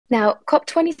Now,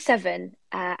 COP27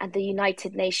 and the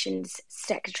United Nations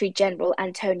Secretary General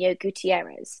Antonio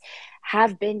Guterres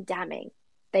have been damning.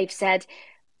 They've said,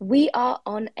 we are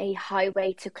on a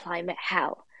highway to climate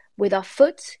hell with our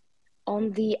foot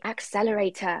on the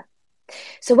accelerator.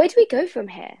 So, where do we go from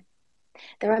here?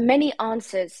 There are many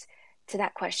answers to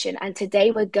that question, and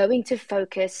today we're going to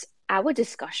focus our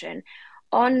discussion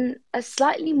on a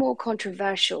slightly more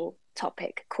controversial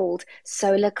topic called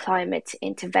solar climate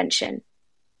intervention.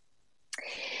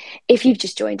 If you've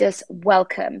just joined us,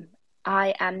 welcome.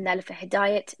 I am Nelufar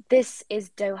Hedayat. This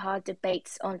is Doha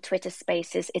Debates on Twitter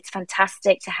Spaces. It's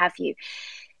fantastic to have you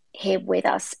here with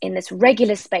us in this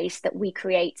regular space that we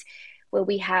create, where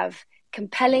we have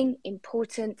compelling,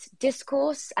 important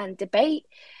discourse and debate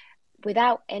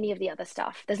without any of the other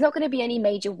stuff. There's not going to be any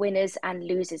major winners and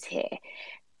losers here.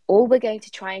 All we're going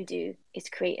to try and do is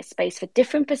create a space for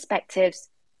different perspectives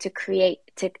to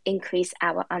increase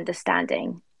our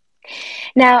understanding.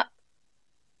 Now,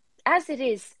 as it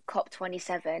is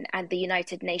COP27 and the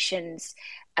United Nations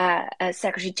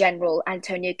Secretary General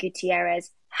Antonio Guterres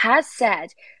has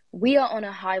said, we are on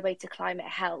a highway to climate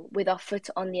hell with our foot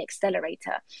on the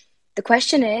accelerator. The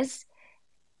question is,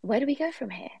 where do we go from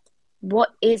here? What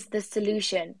is the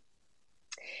solution?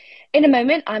 In a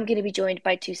moment, I'm going to be joined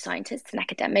by two scientists and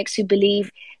academics who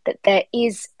believe that there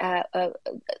is a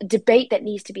debate that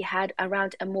needs to be had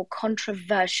around a more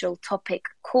controversial topic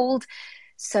called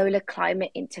solar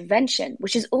climate intervention,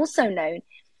 which is also known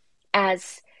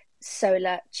as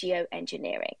solar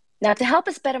geoengineering. Now, to help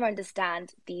us better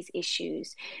understand these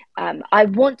issues, I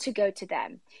want to go to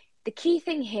them. The key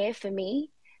thing here for me,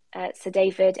 Sir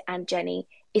David and Jenny,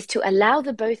 is to allow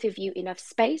the both of you enough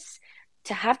space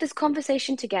to have this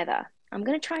conversation together. I'm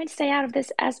going to try and stay out of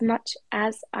this as much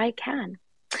as I can.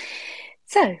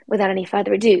 So, without any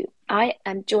further ado, I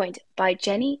am joined by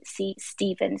Jenny C.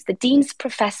 Stevens, the Dean's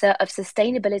Professor of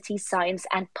Sustainability Science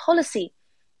and Policy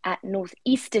at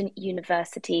Northeastern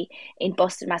University in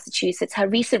Boston, Massachusetts. Her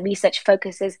recent research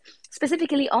focuses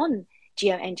specifically on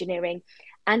geoengineering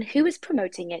and who is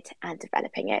promoting it and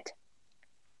developing it.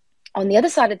 On the other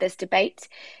side of this debate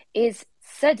is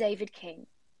Sir David King,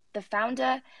 the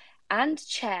founder and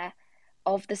chair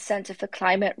of the Centre for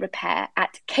Climate Repair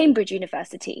at Cambridge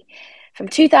University. From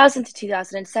 2000 to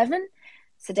 2007,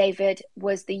 Sir David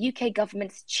was the UK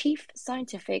government's chief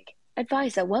scientific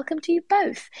advisor. Welcome to you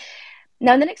both.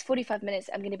 Now, in the next 45 minutes,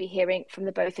 I'm going to be hearing from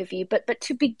the both of you. But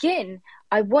to begin,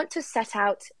 I want to set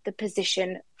out the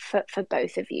position for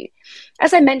both of you.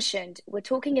 As I mentioned, we're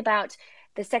talking about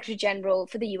the Secretary General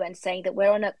for the UN saying that we're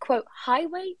on a, quote,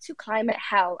 highway to climate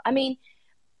hell. I mean,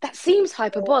 that seems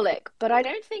hyperbolic, but I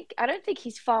don't think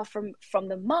he's far from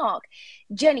the mark.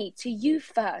 Jenny, to you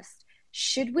first.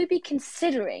 Should we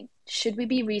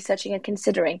be researching and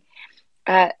considering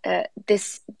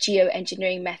this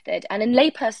geoengineering method? And in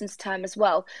layperson's term as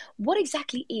well, what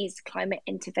exactly is climate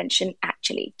intervention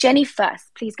actually? Jenny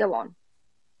first, please go on.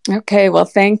 Okay, well,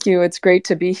 thank you. It's great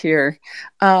to be here.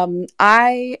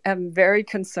 I am very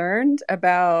concerned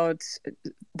about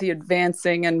the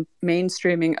advancing and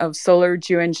mainstreaming of solar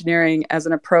geoengineering as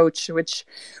an approach, which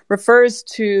refers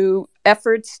to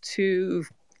efforts to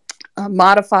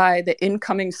modify the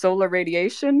incoming solar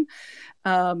radiation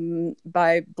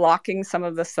by blocking some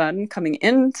of the sun coming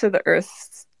into the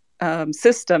Earth's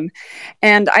system.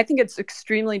 And I think it's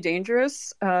extremely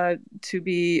dangerous to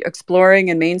be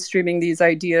exploring and mainstreaming these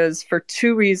ideas for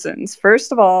two reasons.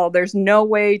 First of all, there's no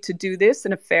way to do this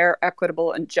in a fair,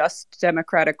 equitable, and just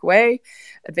democratic way.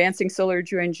 Advancing solar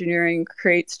geoengineering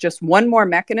creates just one more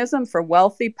mechanism for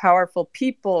wealthy, powerful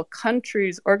people,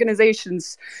 countries,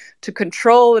 organizations to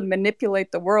control and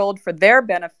manipulate the world for their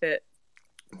benefit,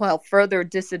 while further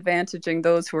disadvantaging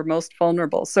those who are most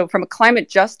vulnerable. So from a climate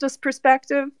justice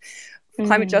perspective,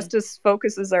 climate justice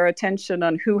focuses our attention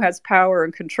on who has power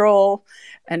and control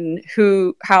and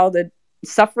how the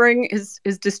suffering is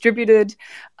distributed.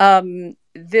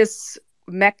 This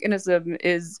mechanism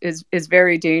is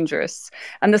very dangerous.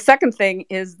 And the second thing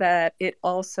is that it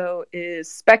also is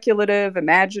speculative,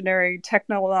 imaginary,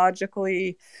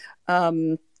 technologically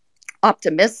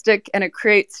optimistic, and it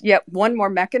creates yet one more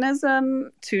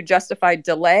mechanism to justify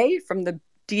delay from the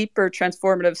deeper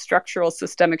transformative structural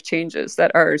systemic changes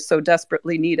that are so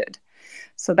desperately needed.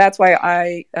 So that's why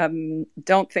I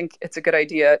don't think it's a good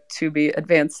idea to be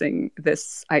advancing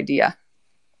this idea.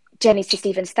 Jenny C.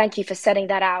 Stevens, thank you for setting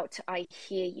that out. I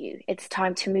hear you. It's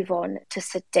time to move on to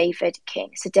Sir David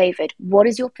King. Sir David, what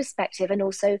is your perspective and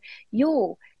also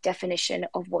your definition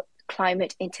of what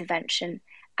climate intervention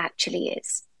actually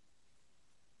is?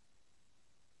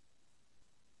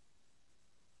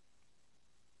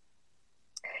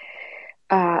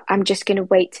 I'm just going to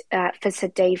wait for Sir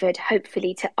David,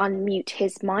 hopefully, to unmute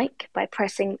his mic by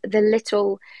pressing the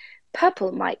little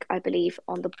purple mic, I believe,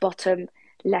 on the bottom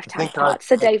left-hand part.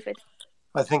 Sir David.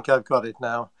 I think I've got it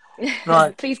now.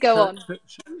 Right. Please go on.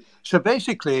 So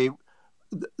basically,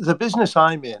 the business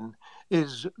I'm in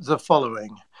is the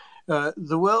following.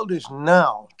 The world is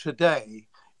now, today,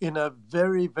 in a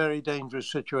very, very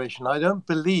dangerous situation. I don't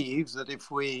believe that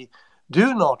if we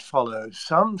do not follow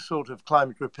some sort of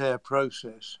climate repair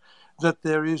process, that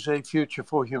there is a future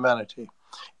for humanity.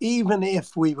 Even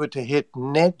if we were to hit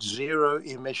net zero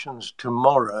emissions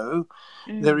tomorrow,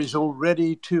 there is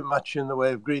already too much in the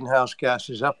way of greenhouse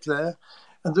gases up there.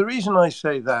 And the reason I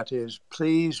say that is,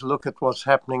 please look at what's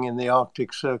happening in the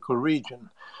Arctic Circle region.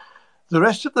 The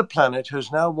rest of the planet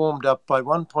has now warmed up by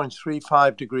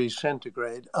 1.35 degrees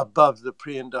centigrade above the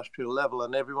pre-industrial level,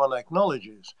 and everyone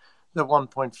acknowledges that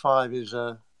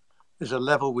 1.5 is a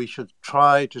level we should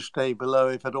try to stay below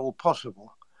if at all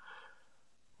possible.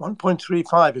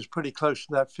 1.35 is pretty close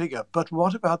to that figure. But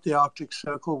what about the Arctic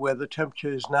Circle, where the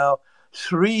temperature is now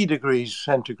 3 degrees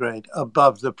centigrade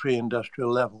above the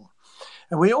pre-industrial level?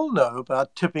 And we all know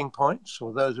about tipping points,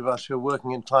 or those of us who are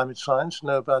working in climate science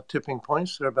know about tipping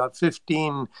points. There are about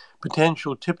 15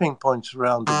 potential tipping points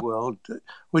around the world,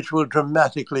 which will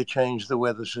dramatically change the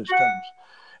weather systems.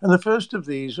 And the first of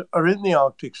these are in the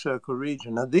Arctic Circle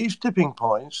region. And these tipping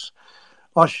points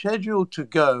are scheduled to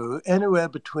go anywhere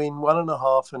between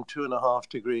 1.5 and 2.5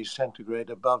 degrees centigrade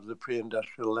above the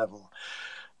pre-industrial level.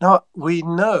 Now, we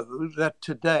know that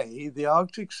today the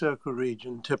Arctic Circle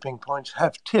region tipping points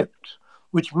have tipped,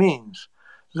 which means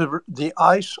the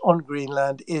ice on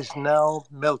Greenland is now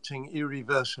melting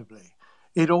irreversibly.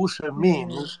 It also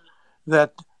means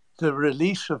that the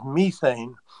release of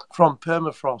methane from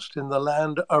permafrost in the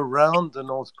land around the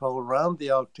North Pole, around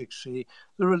the Arctic Sea,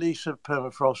 the release of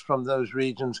permafrost from those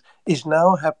regions is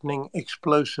now happening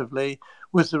explosively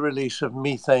with the release of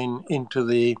methane into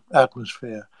the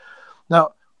atmosphere.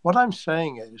 Now, what I'm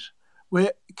saying is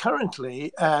we're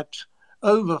currently at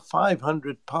over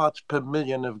 500 parts per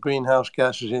million of greenhouse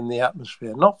gases in the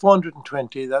atmosphere. Not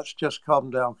 420, that's just carbon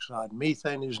dioxide.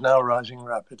 Methane is now rising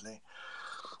rapidly.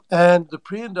 And the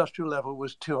pre-industrial level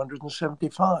was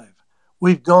 275.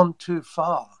 We've gone too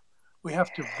far. We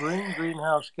have to bring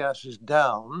greenhouse gases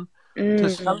down to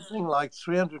something like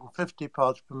 350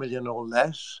 parts per million or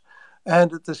less.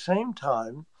 And at the same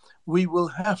time, we will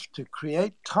have to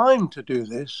create time to do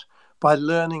this by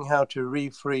learning how to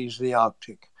refreeze the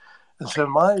Arctic. And so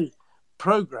my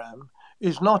program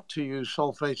is not to use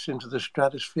sulfates into the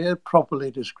stratosphere,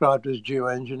 properly described as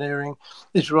geoengineering.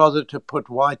 It's rather to put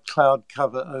white cloud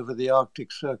cover over the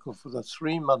Arctic Circle for the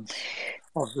 3 months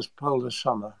of this polar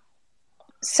summer.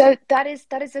 So that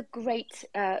is a great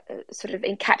sort of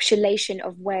encapsulation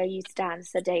of where you stand,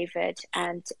 Sir David,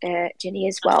 and Ginny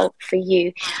as well for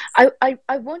you.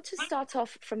 I want to start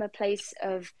off from a place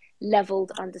of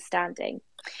leveled understanding.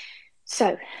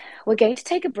 So we're going to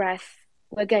take a breath,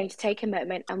 we're going to take a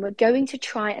moment, and we're going to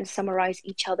try and summarize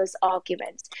each other's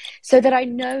arguments so that I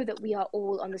know that we are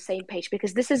all on the same page,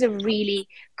 because this is a really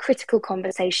critical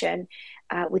conversation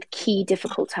with key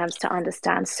difficult terms to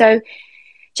understand. So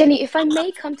Jenny, if I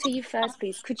may come to you first,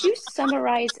 please, could you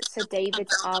summarize Sir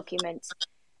David's argument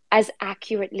as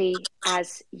accurately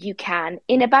as you can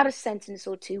in about a sentence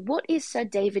or two? What is Sir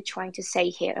David trying to say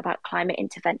here about climate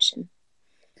intervention?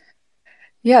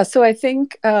 Yeah, so I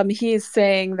think he is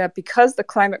saying that because the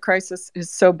climate crisis is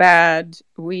so bad,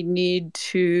 we need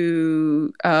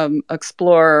to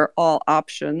explore all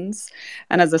options.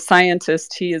 And as a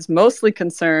scientist, he is mostly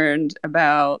concerned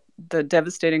about the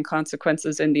devastating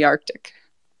consequences in the Arctic.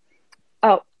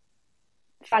 Oh,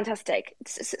 fantastic.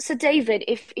 So, David,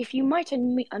 if you might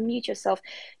unmute yourself,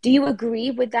 do you agree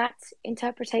with that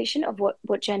interpretation of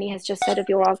what Jenny has just said of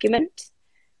your argument?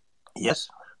 Yes.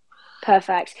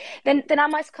 Perfect. Then I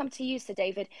must come to you, Sir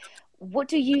David. What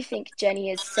do you think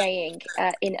Jenny is saying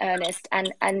in earnest?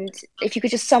 And if you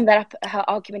could just sum that up, her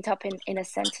argument up in a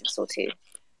sentence or two.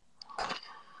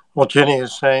 What Jenny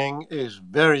is saying is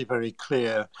very, very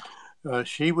clear.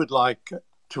 She would like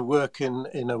to work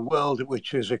in a world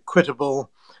which is equitable,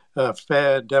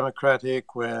 fair,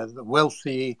 democratic, where the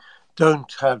wealthy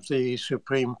don't have the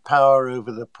supreme power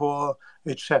over the poor,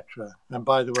 etc. And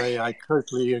by the way, I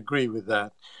totally agree with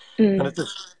that. And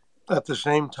at the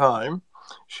same time,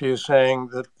 she is saying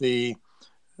that the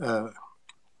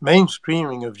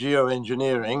mainstreaming of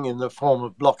geoengineering in the form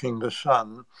of blocking the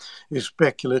sun is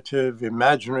speculative,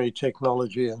 imaginary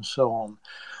technology, and so on.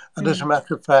 And as a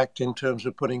matter of fact, in terms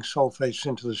of putting sulfates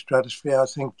into the stratosphere, I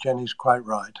think Jenny's quite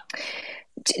right.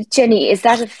 Jenny, is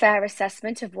that a fair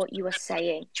assessment of what you are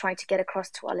saying, trying to get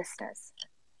across to our listeners?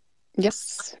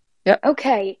 Yes. Yep.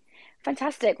 Okay,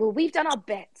 fantastic. Well, we've done our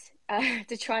bit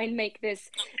to try and make this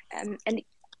an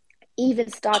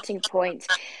even starting point.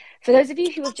 For those of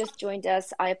you who have just joined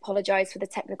us, I apologize for the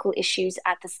technical issues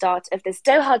at the start of this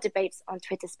Doha Debates on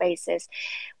Twitter Spaces.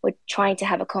 We're trying to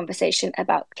have a conversation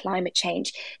about climate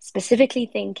change, specifically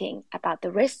thinking about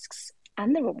the risks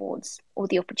and the rewards or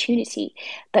the opportunity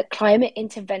that climate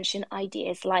intervention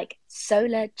ideas like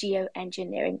solar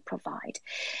geoengineering provide.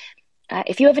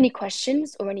 If you have any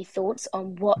questions or any thoughts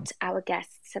on what our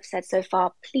guests have said so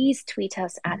far, please tweet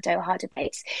us at Doha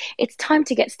Debates. It's time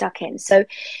to get stuck in. So,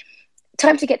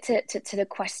 time to get to the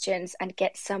questions and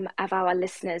get some of our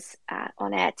listeners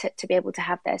on air to be able to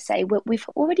have their say. We've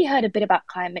already heard a bit about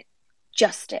climate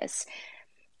justice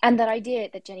and that idea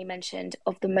that Jenny mentioned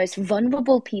of the most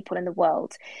vulnerable people in the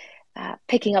world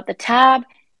picking up the tab,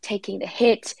 taking the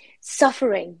hit,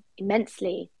 suffering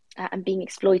immensely, and being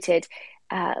exploited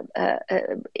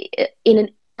in an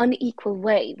unequal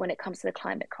way when it comes to the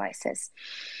climate crisis.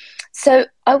 So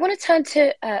I want to turn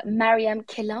to Mariam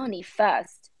Kilani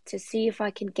first to see if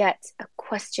I can get a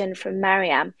question from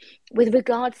Mariam with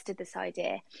regards to this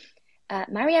idea.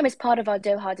 Mariam is part of our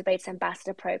Doha Debates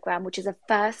Ambassador Program, which is a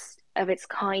first of its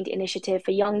kind initiative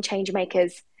for young change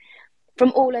makers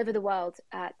from all over the world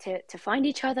to find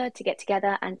each other, to get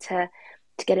together, and to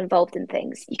get involved in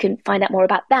things. You can find out more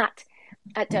about that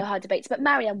at Doha Debates. But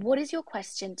Mariam, what is your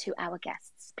question to our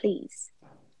guests, please?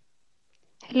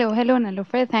 Hello,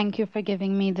 Nelufar. Thank you for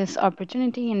giving me this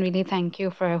opportunity, and really thank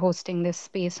you for hosting this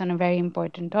space on a very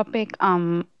important topic.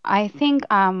 I think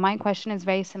my question is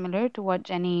very similar to what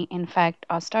Jenny, in fact,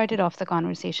 started off the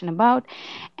conversation about,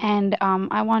 and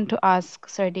I want to ask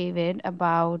Sir David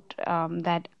about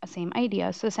that same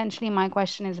idea. So essentially, my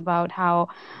question is about how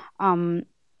um,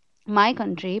 my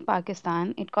country,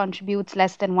 Pakistan, it contributes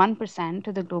less than 1%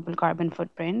 to the global carbon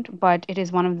footprint, but it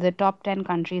is one of the top 10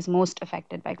 countries most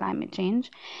affected by climate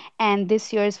change. And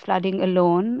this year's flooding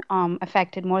alone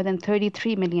affected more than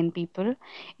 33 million people.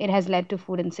 It has led to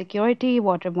food insecurity,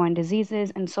 waterborne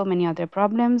diseases, and so many other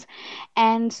problems.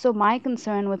 And so, my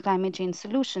concern with climate change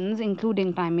solutions,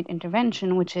 including climate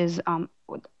intervention, which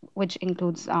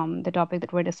includes the topic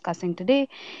that we're discussing today,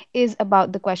 is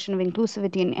about the question of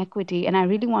inclusivity and equity. And I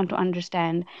really want to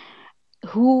understand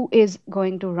who is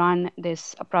going to run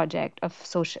this project of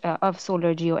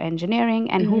solar geoengineering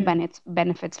and who Mm-hmm.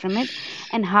 benefits from it,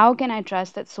 and how can I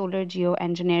trust that solar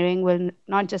geoengineering will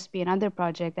not just be another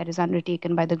project that is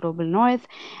undertaken by the global north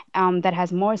that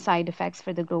has more side effects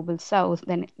for the global south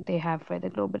than they have for the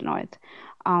global north.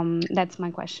 That's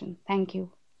my question. Thank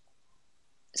you.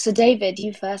 So, David,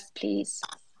 you first, please.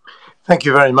 Thank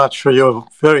you very much for your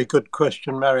very good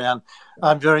question, Marianne.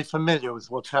 I'm very familiar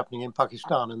with what's happening in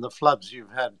Pakistan, and the floods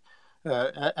you've had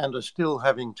and are still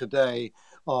having today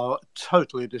are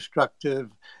totally destructive.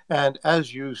 And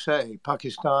as you say,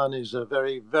 Pakistan is a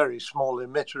very, very small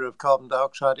emitter of carbon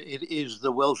dioxide. It is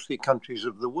the wealthy countries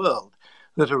of the world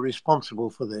that are responsible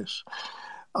for this.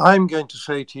 I'm going to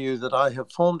say to you that I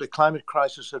have formed a climate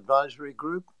crisis advisory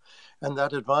group, and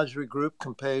that advisory group,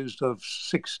 composed of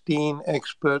 16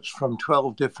 experts from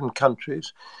 12 different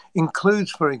countries,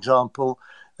 includes, for example,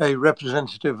 a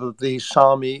representative of the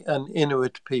Sami and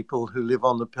Inuit people who live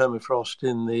on the permafrost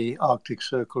in the Arctic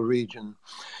Circle region.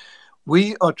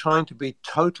 We are trying to be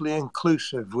totally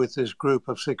inclusive with this group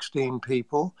of 16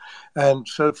 people. And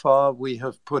so far, we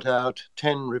have put out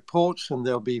 10 reports, and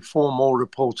there'll be 4 more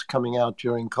reports coming out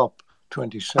during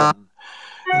COP27.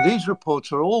 And these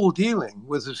reports are all dealing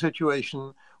with a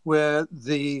situation where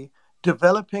the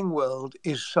developing world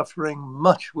is suffering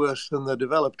much worse than the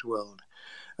developed world.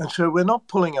 And so we're not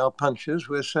pulling our punches.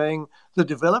 We're saying the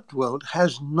developed world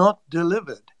has not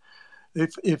delivered.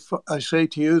 If I say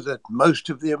to you that most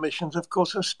of the emissions, of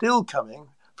course, are still coming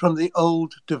from the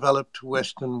old developed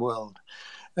Western world.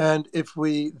 And if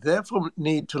we therefore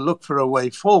need to look for a way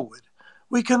forward,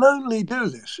 we can only do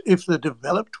this if the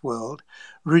developed world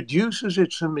reduces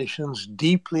its emissions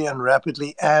deeply and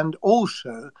rapidly and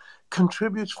also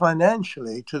contributes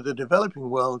financially to the developing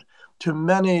world to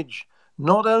manage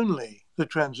not only the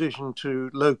transition to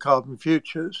low carbon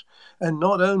futures and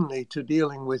not only to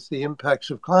dealing with the impacts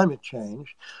of climate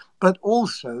change, but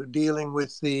also dealing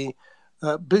with the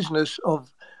business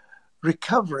of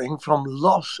recovering from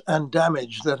loss and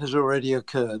damage that has already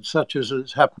occurred, such as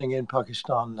is happening in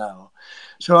Pakistan now.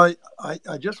 So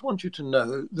I just want you to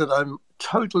know that I'm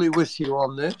totally with you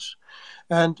on this.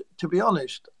 And to be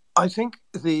honest, I think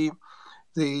the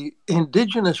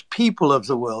indigenous people of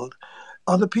the world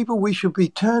are the people we should be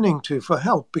turning to for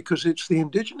help, because it's the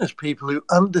indigenous people who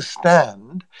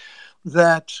understand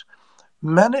that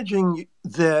managing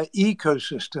their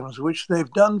ecosystems, which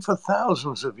they've done for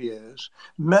thousands of years,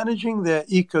 managing their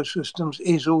ecosystems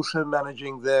is also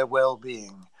managing their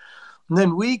well-being. And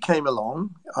then we came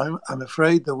along. I'm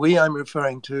afraid the we I'm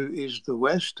referring to is the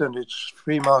West and its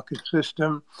free market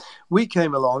system. We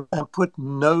came along and put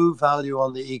no value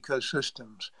on the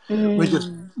ecosystems. We're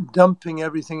just dumping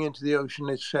everything into the ocean,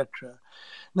 etc.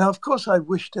 Now, of course, I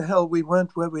wish to hell we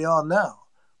weren't where we are now,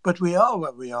 but we are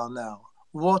where we are now.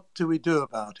 What do we do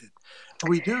about it?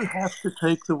 We do have to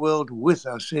take the world with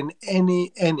us in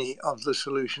any of the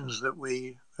solutions that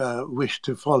we wish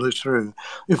to follow through.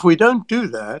 If we don't do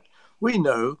that, we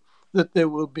know that there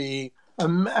will be a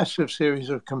massive series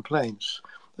of complaints,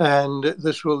 and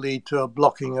this will lead to a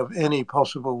blocking of any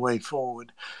possible way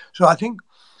forward. So I think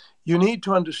you need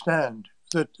to understand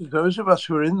that those of us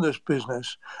who are in this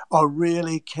business are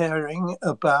really caring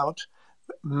about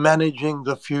managing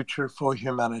the future for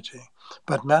humanity.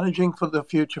 But managing for the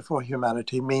future for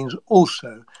humanity means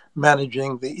also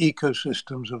managing the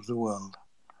ecosystems of the world.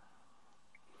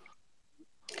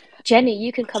 Jenny,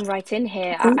 you can come right in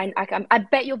here. I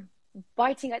bet you're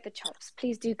biting at the chops.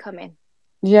 Please do come in.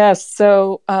 Yes,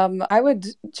 so I would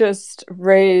just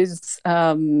raise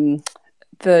the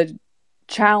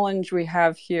challenge we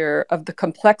have here of the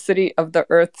complexity of the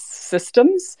Earth's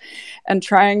systems, and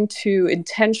trying to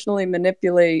intentionally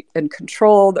manipulate and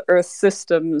control the Earth's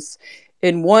systems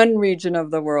in one region of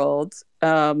the world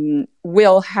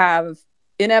will have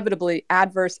inevitably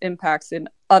adverse impacts in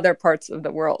other parts of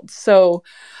the world. So,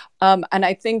 and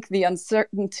I think the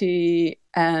uncertainty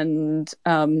and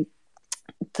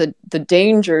the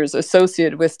dangers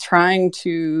associated with trying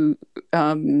to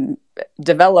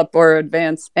develop or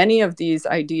advance any of these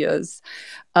ideas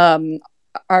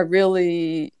are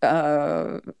really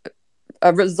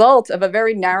a result of a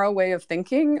very narrow way of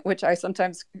thinking, which I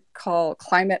sometimes call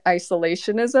climate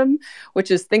isolationism, which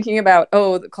is thinking about,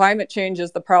 oh, the climate change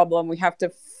is the problem, we have to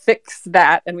fix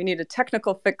that, and we need a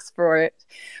technical fix for it,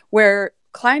 where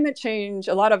climate change,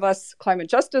 a lot of us climate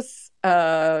justice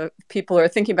people are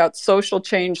thinking about social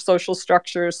change, social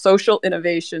structures, social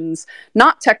innovations,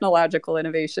 not technological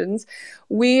innovations.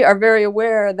 We are very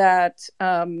aware that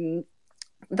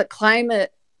the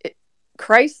climate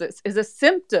crisis is a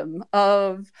symptom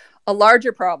of a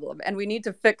larger problem, and we need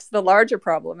to fix the larger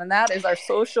problem, and that is our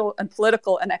social and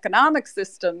political and economic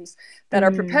systems that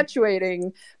are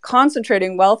perpetuating,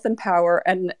 concentrating wealth and power,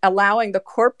 and allowing the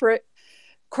corporate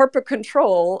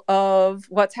control of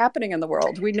what's happening in the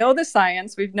world. We know the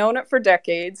science, we've known it for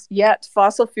decades, yet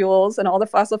fossil fuels and all the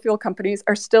fossil fuel companies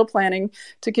are still planning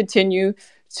to continue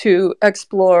to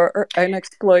explore and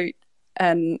exploit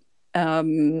and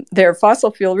their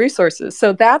fossil fuel resources.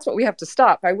 So that's what we have to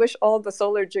stop. I wish all the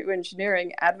solar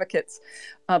geoengineering advocates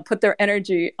put their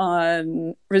energy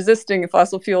on resisting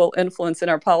fossil fuel influence in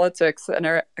our politics and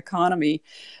our economy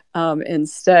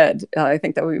instead. I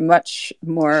think that would be a much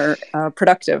more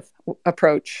productive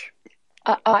approach.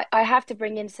 I have to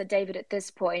bring in Sir David at this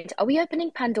point. Are we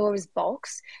opening Pandora's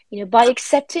box? By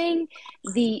accepting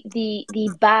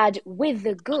the bad with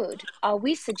the good, are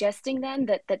we suggesting then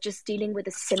that just dealing with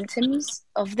the symptoms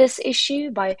of this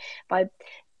issue by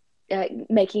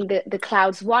making the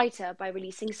clouds whiter, by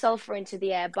releasing sulfur into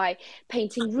the air, by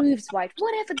painting roofs white,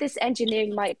 whatever this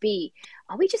engineering might be,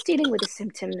 are we just dealing with the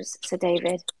symptoms, Sir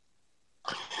David?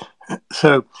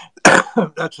 So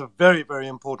that's a very, very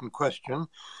important question.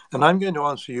 And I'm going to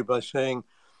answer you by saying,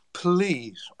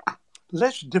 please,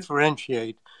 let's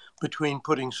differentiate between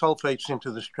putting sulfates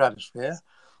into the stratosphere,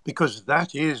 because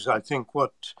that is, I think,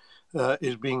 what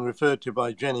is being referred to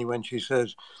by Jenny when she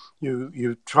says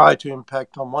you try to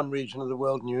impact on one region of the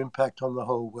world and you impact on the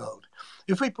whole world.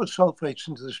 If we put sulfates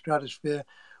into the stratosphere,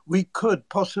 we could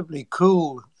possibly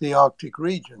cool the Arctic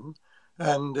region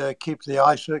and keep the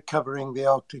ice covering the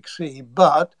Arctic Sea,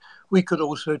 but we could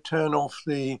also turn off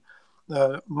the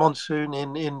monsoon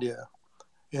in India,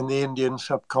 in the Indian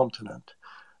subcontinent.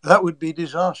 That would be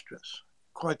disastrous,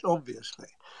 quite obviously.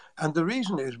 And the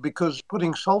reason is because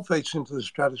putting sulfates into the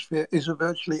stratosphere is a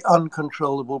virtually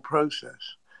uncontrollable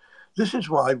process. This is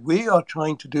why we are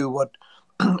trying to do what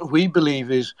we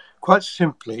believe is quite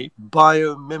simply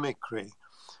biomimicry.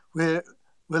 We're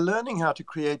learning how to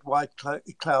create white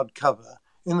cloud cover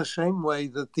in the same way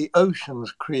that the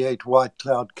oceans create white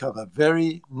cloud cover.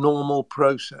 Very normal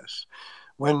process.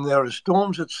 When there are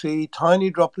storms at sea,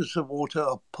 tiny droplets of water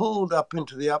are pulled up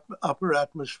into the upper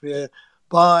atmosphere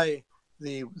by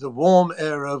the warm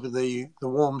air over the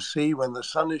warm sea when the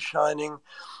sun is shining.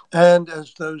 And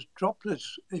as those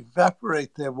droplets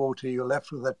evaporate their water, you're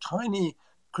left with a tiny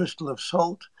crystal of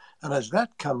salt. And as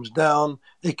that comes down,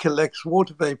 it collects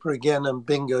water vapor again, and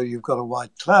bingo, you've got a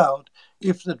white cloud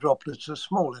if the droplets are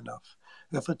small enough.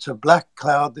 If it's a black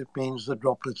cloud, that means the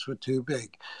droplets were too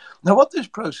big. Now, what this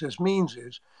process means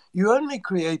is you only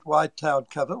create white cloud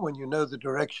cover when you know the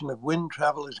direction of wind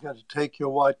travel is going to take your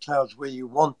white clouds where you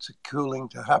want the cooling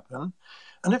to happen.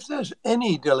 And if there's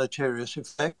any deleterious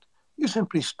effect, you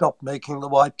simply stop making the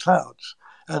white clouds.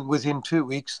 And within 2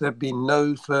 weeks, there'd be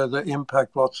no further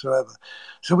impact whatsoever.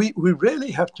 So we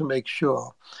really have to make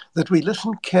sure that we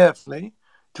listen carefully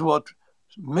to what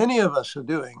many of us are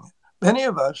doing. Many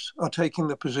of us are taking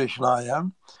the position I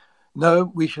am.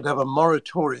 No, we should have a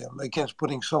moratorium against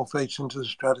putting sulfates into the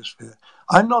stratosphere.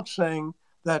 I'm not saying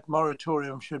that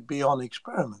moratorium should be on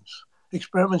experiments.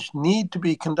 Experiments need to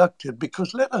be conducted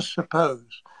because let us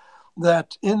suppose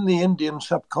that in the Indian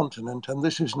subcontinent, and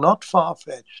this is not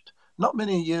far-fetched, not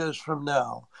many years from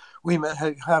now, we may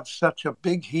have such a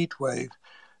big heat wave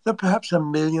that perhaps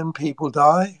 1 million people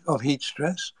die of heat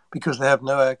stress because they have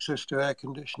no access to air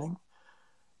conditioning.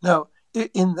 Now,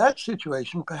 in that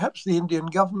situation, perhaps the Indian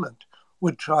government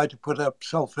would try to put up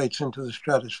sulfates into the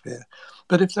stratosphere.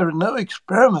 But if there are no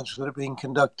experiments that are being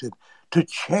conducted to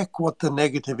check what the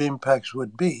negative impacts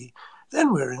would be,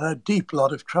 then we're in a deep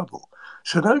lot of trouble.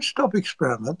 So don't stop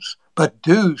experiments, but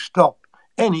do stop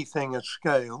anything at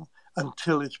scale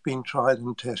until it's been tried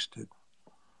and tested.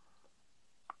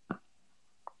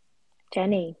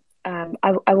 Jenny,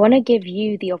 I want to give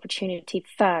you the opportunity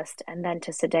first and then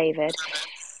to Sir David.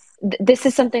 This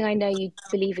is something I know you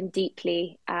believe in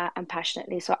deeply and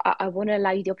passionately, so I want to allow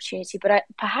you the opportunity, but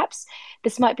perhaps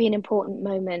this might be an important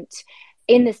moment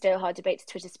in this Doha Debates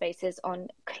Twitter Spaces on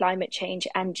climate change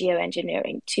and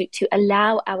geoengineering to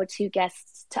allow our two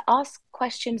guests to ask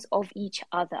questions of each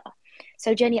other.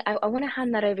 So Jenny, I want to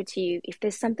hand that over to you. If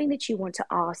there's something that you want to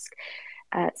ask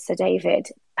Sir David,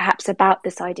 perhaps about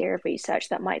this idea of research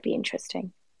that might be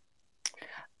interesting.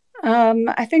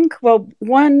 I think, well,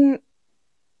 one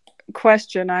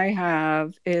question I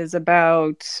have is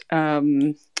about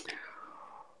the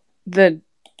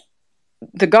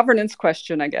governance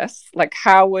question, I guess. Like,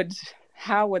 how would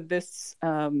this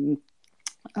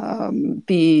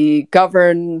be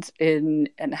governed in,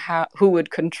 and who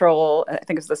would control? I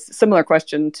think it's a similar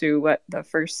question to what the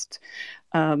first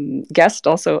guest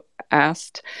also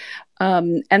asked,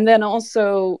 and then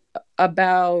also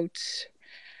about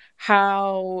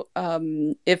how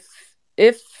if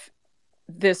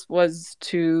this was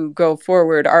to go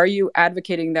forward, are you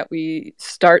advocating that we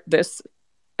start this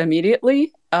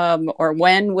immediately, or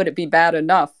when would it be bad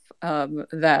enough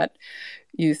that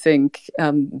you think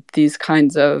these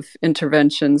kinds of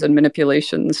interventions and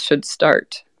manipulations should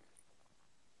start?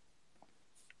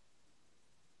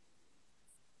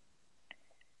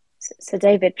 So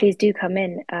David, please do come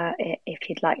in if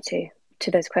you'd like to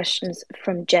those questions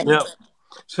from Jenny. Yeah.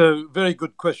 So very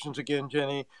good questions again,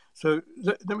 Jenny. So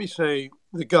let me say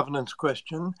the governance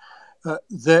question.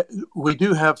 We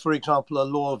do have, for example, a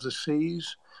law of the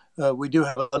seas. We do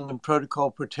have a London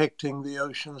Protocol protecting the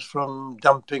oceans from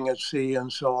dumping at sea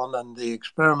and so on, and the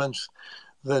experiments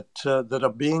that are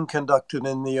being conducted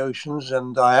in the oceans,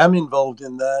 and I am involved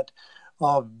in that,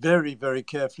 are very, very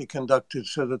carefully conducted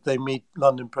so that they meet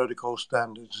London Protocol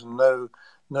standards and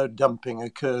no dumping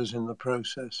occurs in the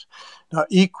process. Now,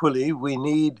 equally, we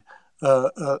need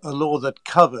a law that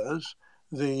covers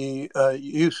the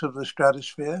use of the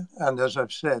stratosphere. And as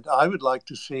I've said, I would like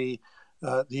to see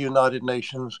the United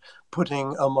Nations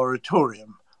putting a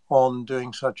moratorium on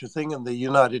doing such a thing, and the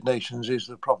United Nations is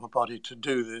the proper body to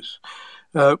do this.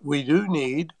 We do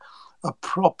need a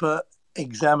proper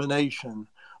examination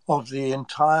of the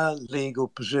entire legal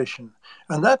position.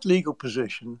 And that legal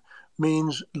position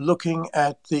means looking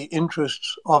at the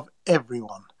interests of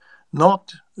everyone,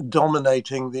 not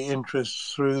dominating the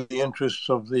interests through the interests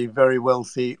of the very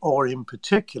wealthy, or in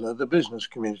particular, the business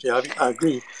community. I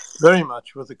agree very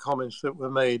much with the comments that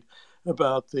were made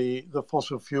about the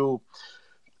fossil fuel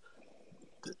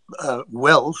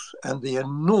wealth and the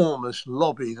enormous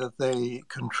lobby that they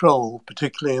control,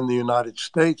 particularly in the United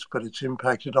States, but it's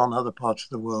impacted on other parts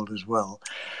of the world as well.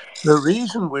 The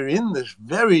reason we're in this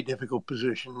very difficult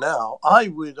position now, I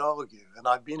would argue, and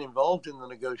I've been involved in the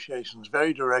negotiations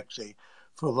very directly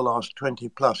for the last 20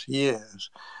 plus years,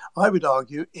 I would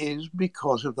argue is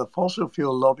because of the fossil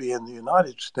fuel lobby in the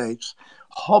United States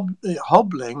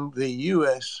hobbling the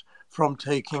US from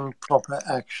taking proper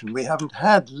action. We haven't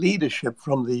had leadership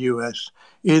from the US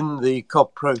in the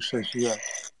COP process yet.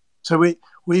 So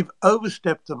we've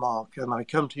overstepped the mark, and I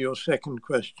come to your second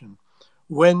question.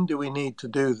 When do we need to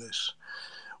do this?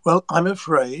 Well, I'm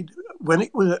afraid when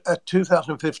it was at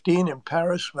 2015 in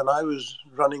Paris, when I was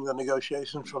running the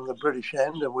negotiations from the British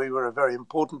end, and we were a very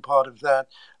important part of that,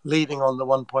 leading on the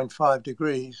 1.5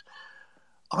 degrees,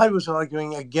 I was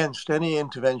arguing against any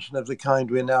intervention of the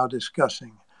kind we're now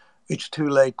discussing. It's too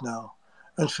late now.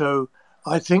 And so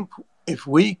I think if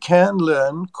we can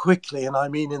learn quickly, and I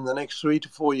mean in the next 3 to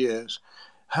 4 years,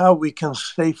 how we can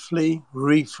safely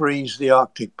refreeze the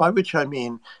Arctic, by which I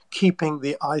mean keeping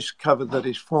the ice cover that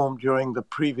is formed during the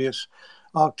previous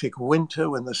Arctic winter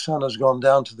when the sun has gone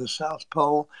down to the South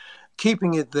Pole,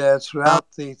 keeping it there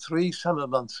throughout the 3 summer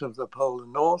months of the polar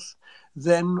north,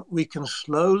 then we can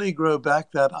slowly grow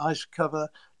back that ice cover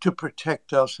to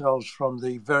protect ourselves from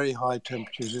the very high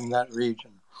temperatures in that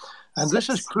region. And this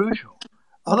is crucial.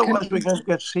 Otherwise, we're going to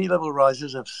get sea level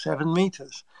rises of 7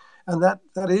 meters. And that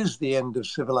is the end of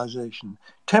civilization.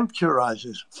 Temperature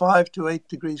rises 5 to 8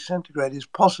 degrees centigrade is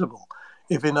possible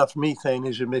if enough methane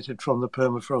is emitted from the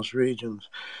permafrost regions.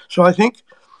 So I think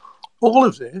all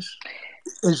of this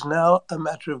is now a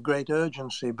matter of great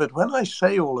urgency. But when I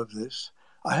say all of this,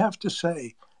 I have to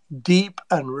say deep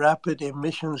and rapid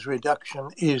emissions reduction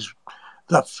is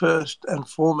the first and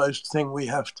foremost thing we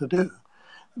have to do.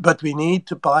 But we need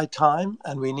to buy time,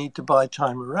 and we need to buy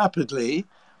time rapidly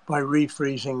by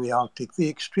refreezing the Arctic. The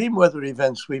extreme weather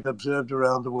events we've observed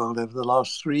around the world over the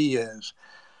last 3 years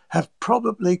have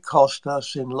probably cost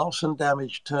us, in loss and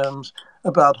damage terms,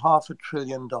 about $500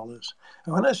 billion.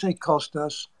 And when I say cost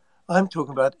us, I'm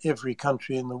talking about every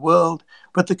country in the world,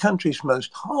 but the countries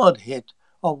most hard hit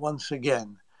are once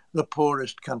again the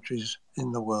poorest countries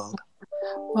in the world.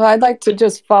 Well, I'd like to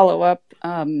just follow up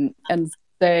and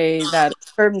say that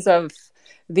in terms of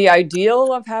the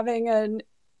ideal of having an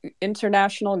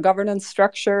international governance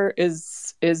structure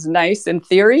is nice in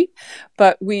theory,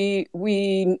 but we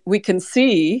can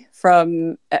see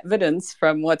from evidence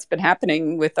from what's been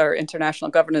happening with our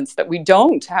international governance that we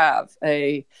don't have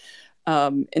a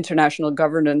international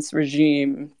governance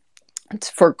regime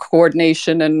for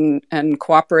coordination and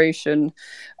cooperation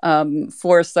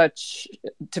for such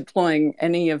deploying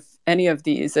any of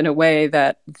these in a way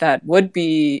that would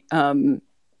be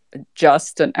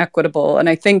just and equitable. And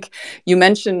I think you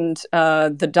mentioned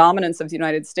the dominance of the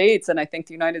United States, and I think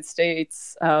the United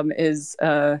States is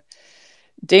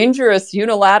dangerous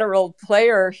unilateral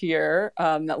player here.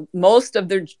 Most of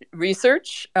the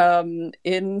research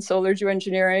in solar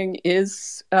geoengineering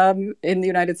is in the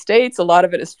United States. A lot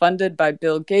of it is funded by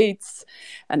Bill Gates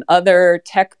and other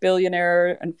tech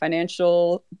billionaire and finance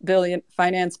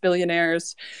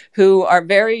billionaires who are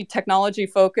very technology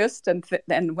focused.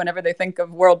 And whenever they think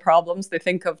of world problems, they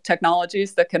think of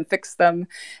technologies that can fix them.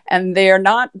 And they are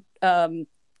not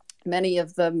many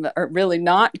of them are really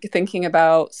not thinking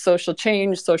about social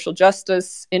change, social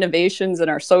justice, innovations in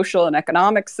our social and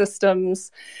economic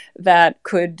systems that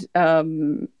could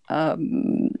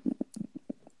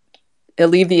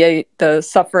alleviate the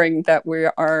suffering that we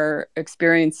are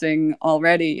experiencing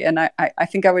already. And I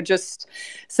think I would just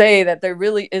say that there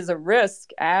really is a risk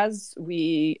as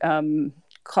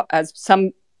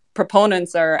some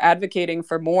proponents are advocating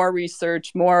for more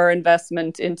research, more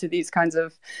investment into these kinds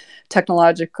of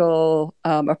technological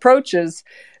approaches.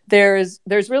 There's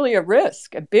really a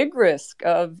risk, a big risk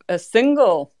of a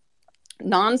single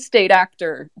non-state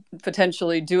actor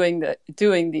potentially doing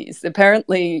these.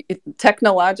 Apparently,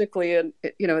 technologically,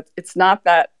 it's not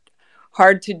that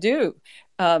hard to do.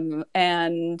 I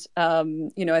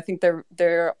think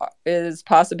there is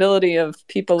possibility of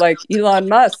people like Elon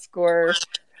Musk or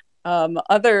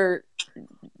other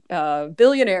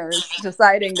billionaires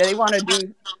deciding that they want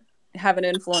to have an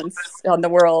influence on the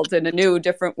world in a new,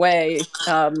 different way,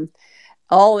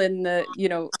 all in the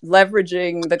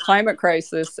leveraging the climate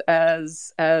crisis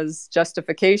as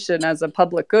justification as a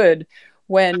public good,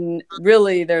 when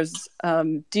really there's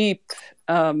deep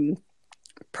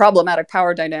problematic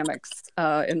power dynamics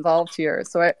involved here.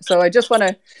 So I just want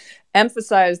to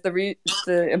emphasize the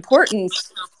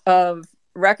importance of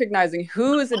recognizing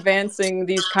who is advancing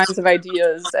these kinds of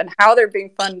ideas and how they're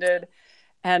being funded,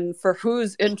 and for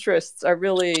whose interests are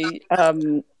really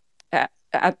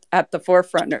at the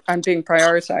forefront and being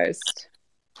prioritized.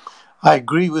 I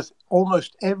agree with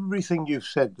almost everything you've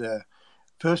said there.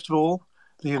 First of all,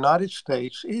 the United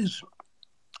States is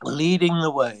leading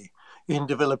the way in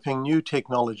developing new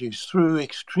technologies through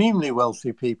extremely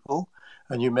wealthy people,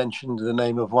 and you mentioned the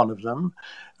name of one of them,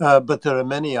 but there are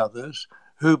many others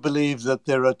who believe that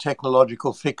there are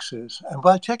technological fixes. And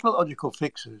by technological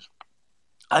fixes,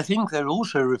 I think they're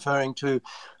also referring to,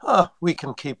 we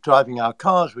can keep driving our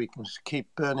cars, we can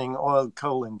keep burning oil,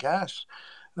 coal, and gas.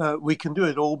 We can do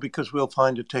it all because we'll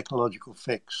find a technological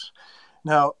fix.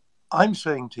 Now, I'm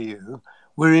saying to you,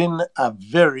 we're in a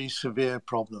very severe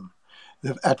problem.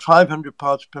 At 500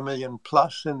 parts per million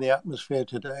plus in the atmosphere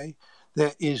today,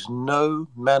 there is no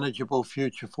manageable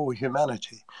future for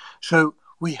humanity. So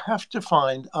we have to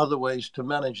find other ways to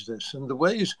manage this. And the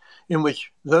ways in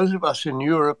which those of us in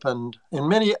Europe and in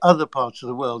many other parts of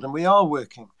the world, and we are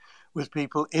working with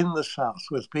people in the South,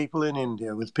 with people in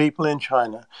India, with people in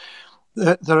China,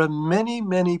 there are many,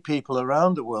 many people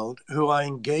around the world who are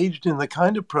engaged in the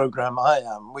kind of program I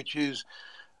am, which is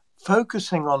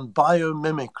focusing on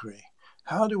biomimicry.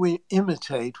 How do we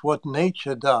imitate what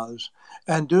nature does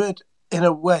and do it in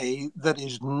a way that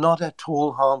is not at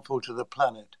all harmful to the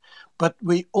planet? But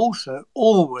we also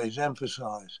always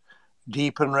emphasize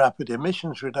deep and rapid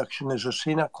emissions reduction is a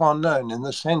sine qua non, in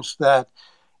the sense that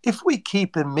if we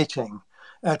keep emitting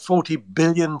at 40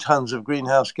 billion tons of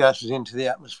greenhouse gases into the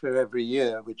atmosphere every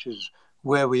year, which is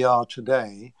where we are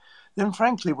today, then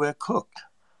frankly, we're cooked.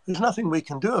 There's nothing we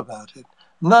can do about it.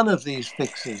 None of these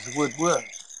fixes would work.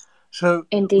 So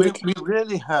we Indeed.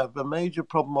 really have a major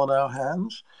problem on our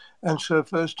hands. And so,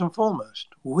 first and foremost,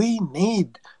 we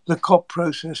need the COP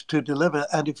process to deliver.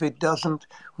 And if it doesn't,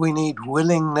 we need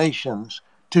willing nations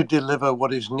to deliver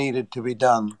what is needed to be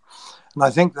done. And I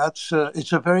think it's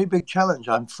a very big challenge.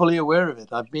 I'm fully aware of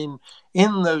it. I've been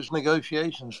in those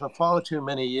negotiations for far too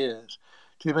many years,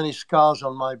 too many scars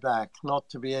on my back not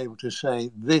to be able to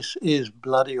say, this is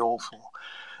bloody awful.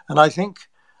 And I think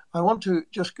I want to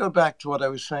just go back to what I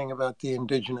was saying about the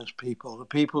indigenous people, the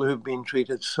people who've been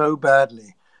treated so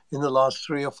badly in the last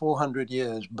 300 or 400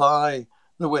 years by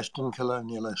the Western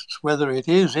colonialists, whether it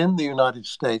is in the United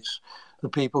States, the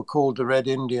people called the Red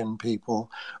Indian people,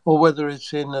 or whether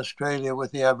it's in Australia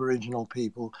with the Aboriginal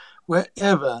people,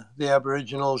 wherever the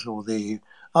Aboriginals or the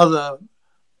other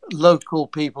local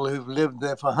people who've lived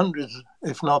there for hundreds,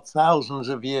 if not thousands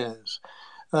of years,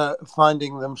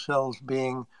 finding themselves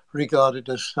being regarded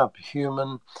as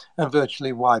subhuman and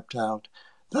virtually wiped out.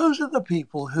 Those are the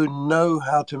people who know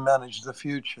how to manage the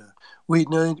future. We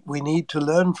need to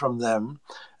learn from them.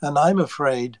 And I'm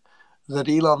afraid that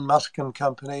Elon Musk and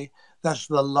company, that's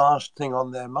the last thing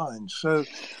on their minds. So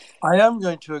I am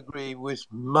going to agree with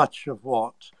much of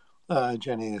what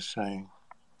Jenny is saying.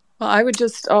 Well, I would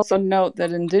just also note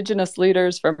that Indigenous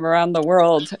leaders from around the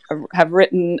world have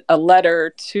written a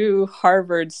letter to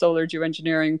Harvard Solar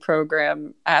Geoengineering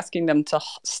program asking them to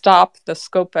stop the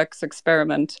ScopeX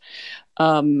experiment.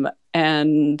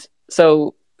 And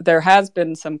so there has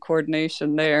been some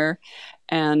coordination there,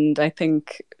 and I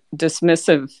think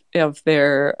dismissive of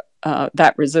their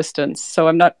that resistance. So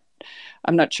I'm not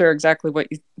sure exactly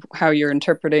how you're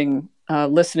interpreting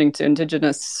listening to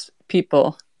Indigenous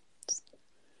people.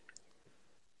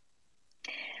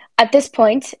 At this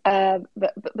point,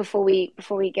 before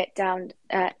we get down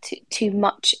too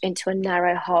much into a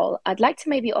narrow hole, I'd like to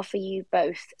maybe offer you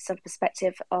both some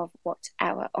perspective of what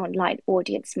our online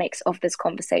audience makes of this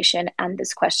conversation and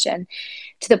this question,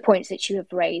 to the points that you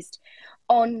have raised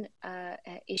on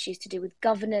issues to do with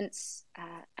governance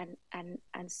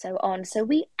and so on. So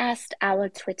we asked our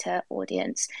Twitter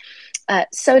audience,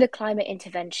 solar climate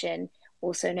intervention,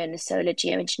 also known as solar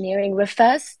geoengineering,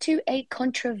 refers to a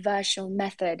controversial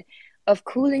method of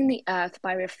cooling the Earth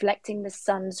by reflecting the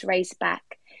sun's rays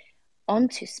back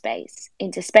into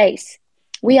space.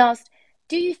 We asked,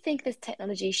 do you think this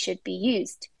technology should be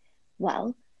used?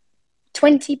 Well,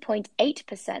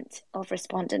 20.8% of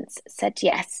respondents said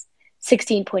yes.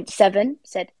 16.7%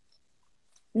 said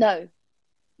no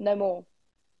more.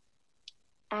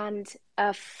 And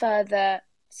a further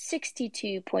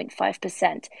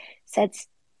 62.5% said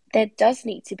there does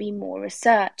need to be more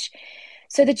research.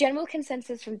 So the general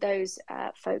consensus from those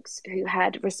folks who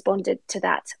had responded to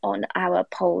that on our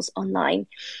polls online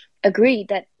agreed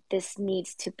that this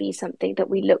needs to be something that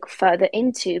we look further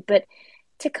into. But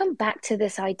to come back to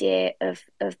this idea of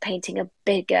painting a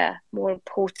bigger, more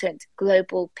important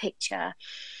global picture,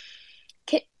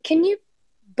 can you,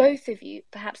 both of you,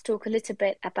 perhaps talk a little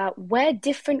bit about where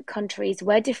different countries,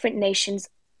 where different nations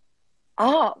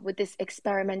are with this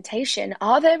experimentation?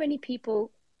 Are there any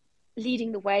people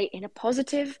leading the way in a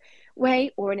positive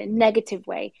way or in a negative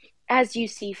way, as you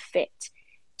see fit?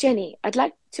 Jenny, I'd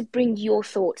like to bring your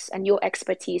thoughts and your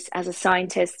expertise as a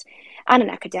scientist and an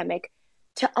academic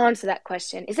to answer that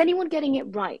question. Is anyone getting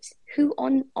it right? Who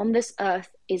on this earth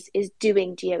is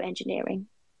doing geoengineering?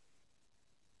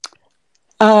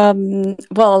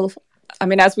 Well, I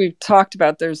mean, as we've talked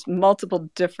about, there's multiple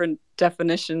different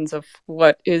definitions of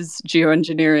what is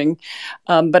geoengineering.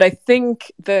 But I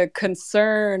think the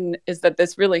concern is that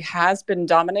this really has been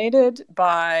dominated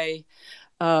by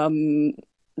an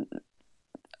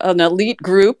elite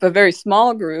group, a very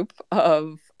small group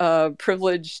of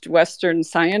privileged Western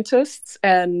scientists.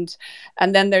 And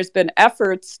then there's been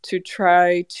efforts to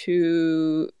try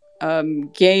to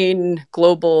gain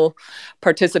global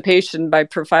participation by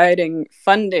providing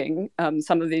funding.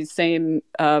 Some of these same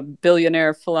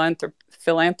billionaire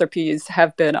philanthropies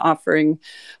have been offering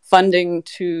funding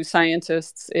to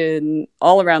scientists in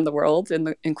all around the world,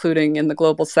 including in the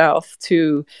global south,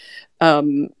 to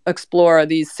explore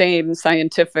these same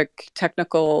scientific,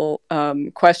 technical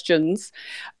questions,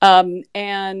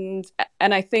 and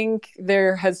I think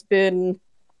there has been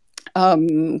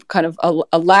kind of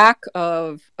a lack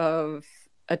of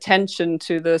attention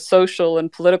to the social and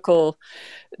political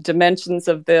dimensions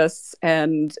of this,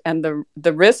 and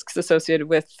the risks associated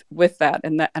with that,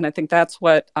 and I think that's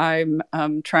what I'm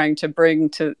trying to bring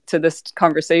to this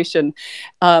conversation.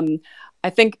 I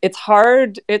think it's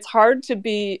hard to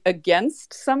be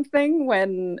against something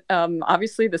when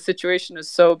obviously the situation is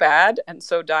so bad and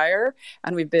so dire,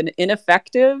 and we've been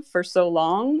ineffective for so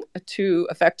long to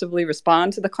effectively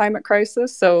respond to the climate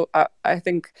crisis. So I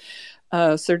think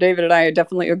Sir David and I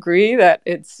definitely agree that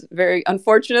it's very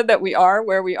unfortunate that we are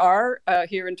where we are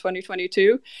here in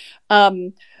 2022.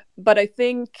 But I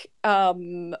think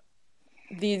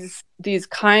these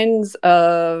kinds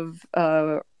of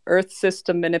Earth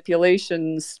system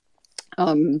manipulations,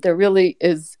 there really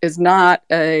is not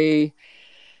an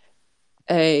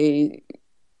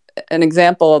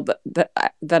example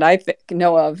that I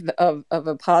know of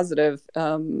a positive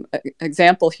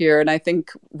example here. And I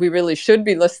think we really should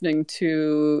be listening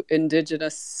to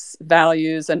indigenous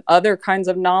values and other kinds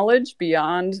of knowledge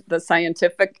beyond the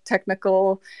scientific,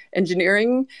 technical,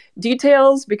 engineering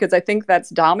details, because I think that's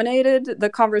dominated the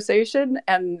conversation.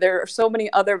 And there are so many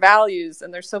other values,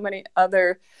 and there's so many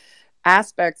other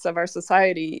aspects of our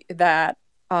society that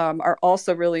are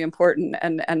also really important,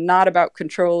 and not about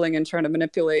controlling and trying to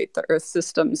manipulate the Earth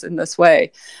systems in this way.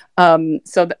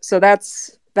 So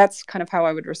that's kind of how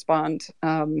I would respond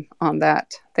on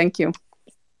that. Thank you.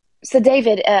 So,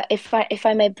 David, if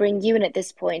I may bring you in at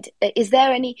this point, is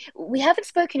there any? We haven't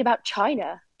spoken about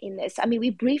China in this. I mean, we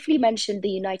briefly mentioned the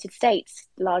United States,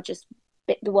 the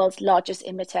world's largest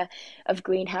emitter of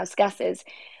greenhouse gases.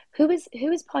 Who is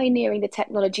pioneering the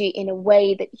technology in a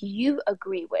way that you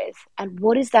agree with, and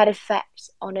what is that effect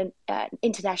on an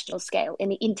international scale, in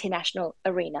the international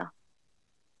arena?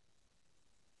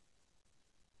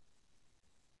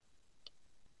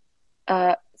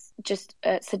 So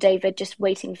David, just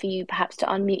waiting for you perhaps to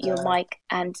unmute your mic,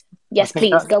 and yes,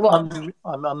 please go on.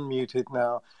 I'm unmuted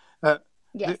now.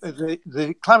 Yes.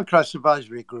 The Climate Crisis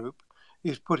Advisory Group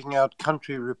is putting out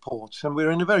country reports, and we're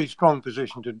in a very strong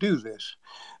position to do this.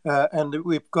 And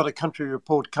we've got a country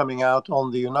report coming out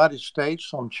on the United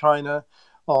States, on China,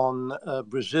 on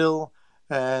Brazil,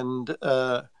 and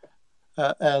on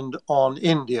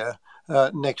India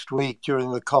next week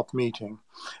during the COP meeting.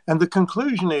 And the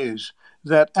conclusion is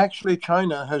that actually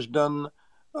China has done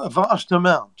a vast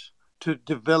amount to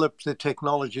develop the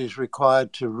technologies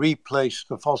required to replace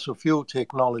the fossil fuel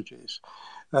technologies.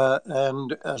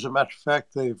 And as a matter of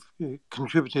fact, they've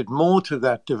contributed more to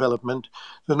that development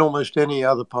than almost any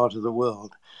other part of the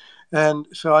world. And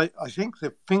so I think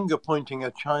the finger pointing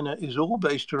at China is all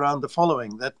based around the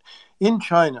following, that in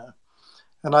China,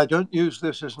 and I don't use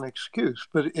this as an excuse,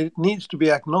 but it needs to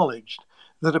be acknowledged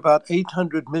that about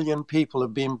 800 million people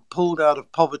have been pulled out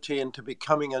of poverty into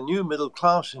becoming a new middle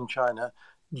class in China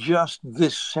just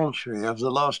this century, of the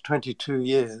last 22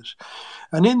 years.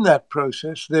 And in that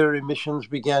process, their emissions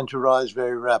began to rise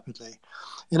very rapidly.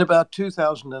 In about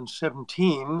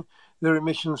 2017, their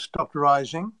emissions stopped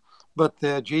rising, but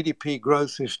their GDP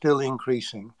growth is still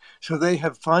increasing. So they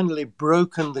have finally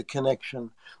broken the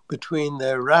connection between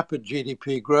their rapid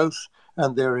GDP growth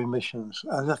and their emissions.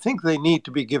 And I think they need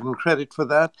to be given credit for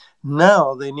that.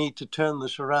 Now they need to turn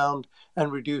this around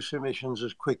and reduce emissions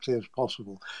as quickly as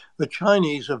possible. The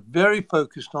Chinese are very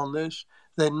focused on this.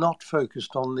 They're not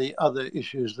focused on the other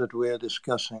issues that we're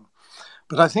discussing.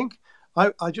 But I think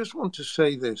I just want to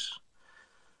say this.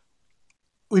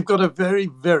 We've got a very,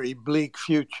 very bleak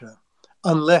future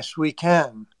unless we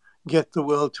can get the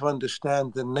world to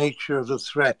understand the nature of the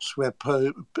threats we're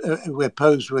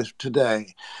posed with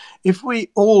today. If we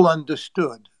all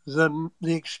understood the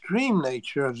extreme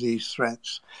nature of these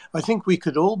threats, I think we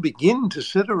could all begin to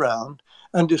sit around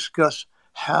and discuss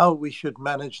how we should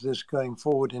manage this going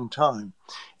forward in time.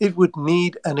 It would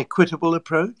need an equitable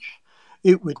approach.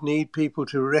 It would need people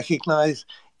to recognize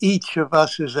each of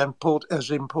us is as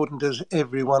important as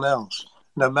everyone else,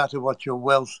 no matter what your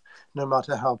wealth, no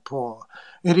matter how poor.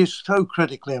 It is so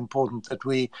critically important that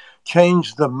we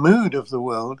change the mood of the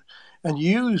world and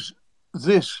use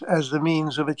this as the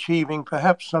means of achieving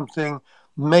perhaps something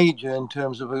major in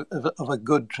terms of a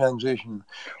good transition.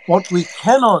 What we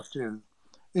cannot do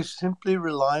is simply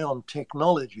rely on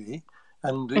technology.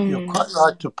 And you're Mm. quite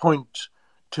right to point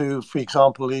to, for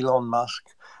example, Elon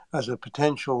Musk as a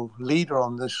potential leader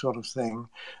on this sort of thing,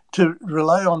 to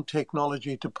rely on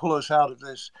technology to pull us out of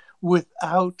this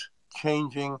without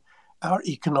changing our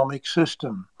economic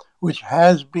system, which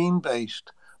has been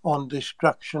based on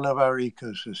destruction of our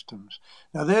ecosystems.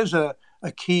 Now, there's a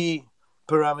key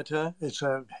parameter. It's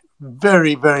a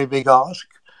very, very big ask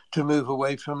to move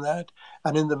away from that.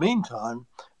 And in the meantime,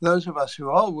 those of us who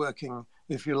are working,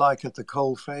 if you like, at the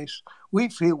coalface, we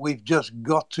feel we've just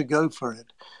got to go for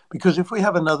it. Because if we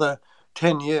have another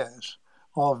 10 years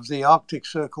of the Arctic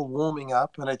Circle warming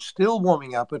up, and it's still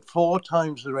warming up at 4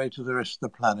 times the rate of the rest of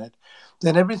the planet,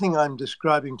 then everything I'm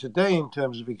describing today in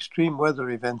terms of extreme weather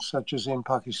events, such as in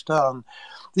Pakistan,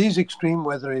 these extreme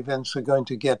weather events are going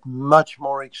to get much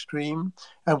more extreme,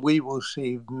 and we will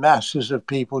see masses of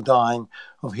people dying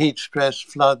of heat stress,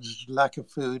 floods, lack of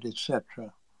food,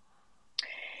 etc.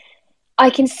 I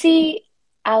can see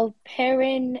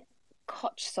Alperin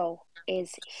Kochsol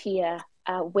is here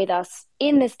with us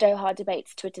in this Doha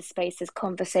Debates Twitter Spaces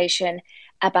conversation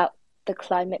about the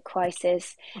climate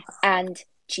crisis and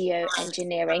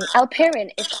geoengineering. Alperin,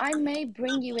 if I may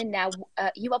bring you in now,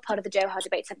 you are part of the Doha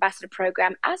Debates Ambassador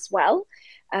Program as well.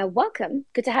 Welcome.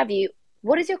 Good to have you.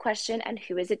 What is your question and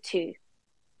who is it to?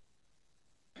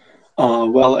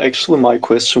 Well, actually, my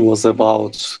question was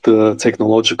about the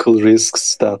technological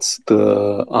risks that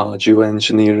the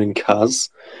geoengineering has.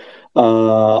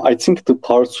 I think a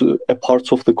part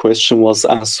of the question was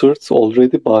answered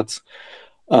already, but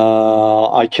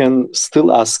I can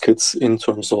still ask it in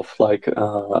terms of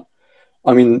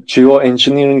I mean,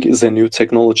 geoengineering is a new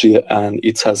technology and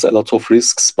it has a lot of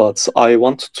risks, but I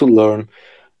wanted to learn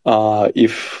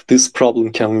if this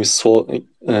problem can be solved,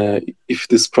 if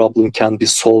this problem can be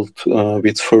solved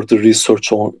with further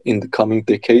research in the coming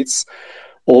decades.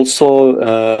 Also,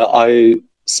 I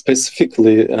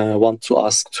specifically want to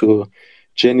ask to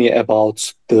Jenny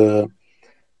about the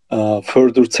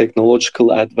further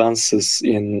technological advances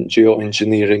in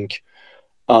geoengineering,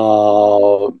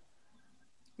 uh,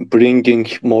 bringing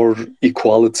more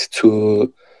equality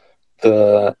to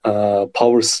the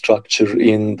power structure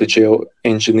in the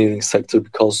geoengineering sector,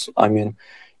 because I mean,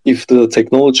 if the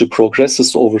technology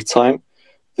progresses over time,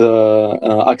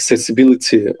 the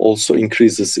accessibility also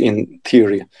increases in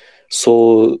theory.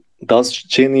 So does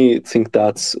Jenny think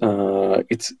that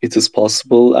it is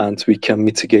possible and we can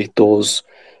mitigate those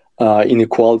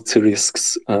inequality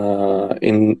risks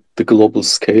in the global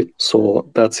scale? So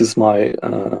that is my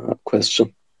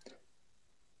question.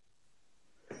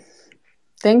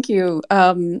 Thank you.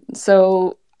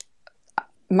 So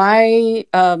my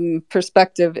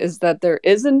perspective is that there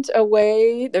isn't a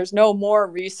way, there's no more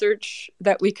research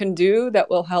that we can do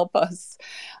that will help us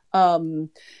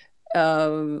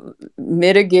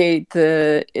mitigate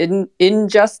the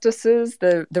injustices,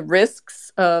 the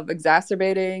risks of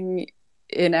exacerbating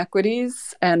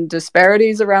inequities and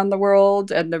disparities around the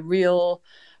world, and the real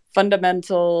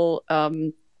fundamental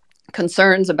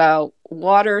concerns about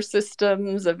water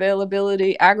systems,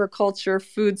 availability, agriculture,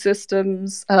 food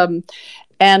systems,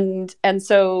 and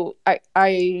so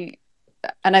I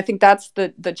think that's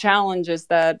the challenge, is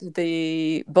that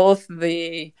both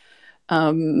the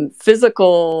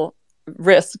physical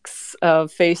risks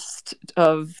faced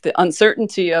of the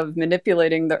uncertainty of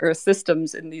manipulating the Earth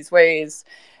systems in these ways,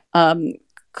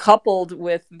 coupled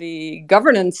with the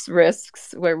governance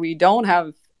risks, where we don't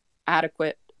have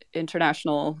adequate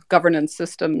international governance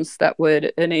systems that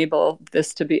would enable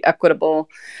this to be equitable,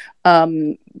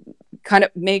 kind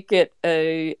of make it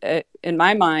in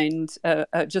my mind,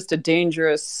 just a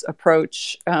dangerous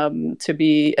approach to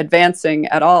be advancing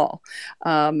at all.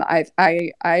 I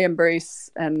embrace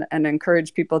and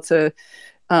encourage people to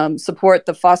support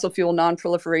the Fossil Fuel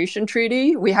Non-Proliferation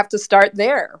Treaty. We have to start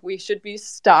there. We should be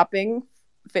starting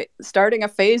a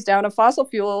phase down of fossil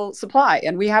fuel supply,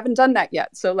 and we haven't done that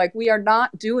yet. So we are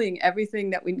not doing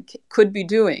everything that we could be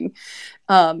doing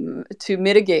to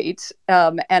mitigate,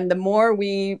 and the more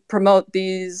we promote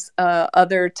these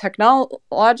other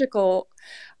technological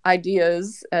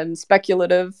ideas and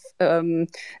speculative,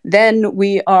 then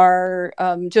we are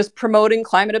just promoting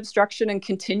climate obstruction and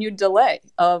continued delay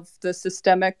of the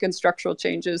systemic and structural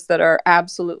changes that are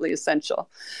absolutely essential.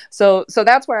 So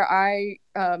that's where I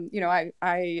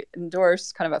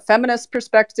endorse kind of a feminist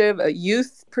perspective, a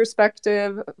youth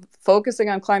perspective, focusing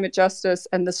on climate justice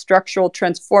and the structural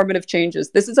transformative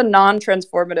changes. This is a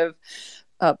non-transformative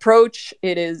approach.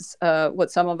 It is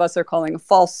what some of us are calling a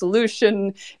false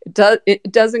solution.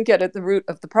 It doesn't get at the root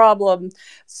of the problem.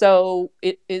 So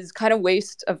it is kind of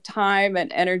waste of time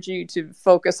and energy to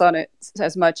focus on it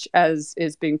as much as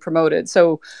is being promoted.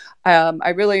 So I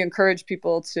really encourage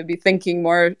people to be thinking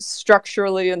more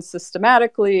structurally and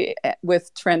systematically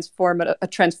with a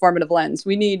transformative lens.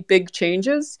 We need big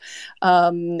changes,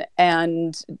 and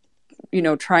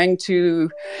trying to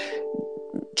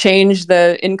change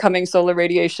the incoming solar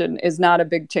radiation is not a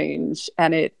big change,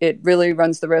 and it really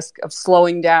runs the risk of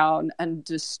slowing down and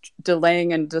just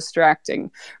delaying and distracting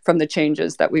from the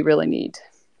changes that we really need.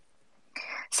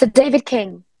 So David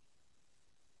King,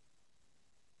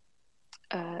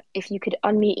 if you could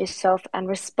unmute yourself and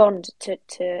respond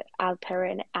to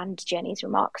Alperen and Jenny's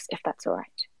remarks, if that's all right.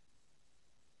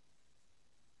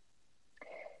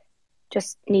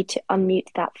 Just need to unmute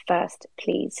that first,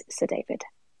 please, Sir David.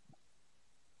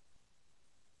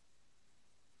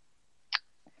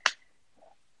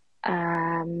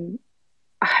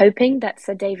 Hoping that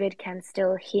Sir David can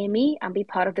still hear me and be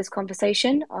part of this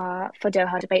conversation for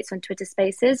Doha Debates on Twitter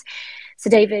Spaces. So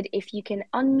David, if you can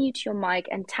unmute your mic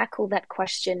and tackle that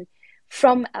question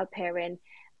from Alperen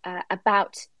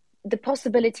about the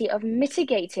possibility of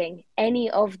mitigating any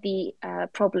of the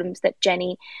problems that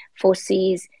Jenny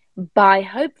foresees by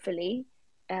hopefully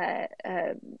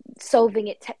solving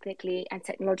it technically and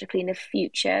technologically in the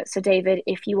future. So David,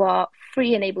 if you are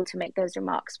free and able to make those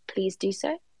remarks, please do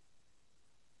so.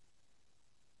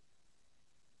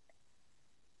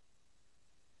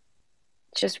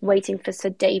 Just waiting for Sir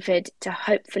David to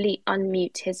hopefully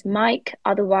unmute his mic.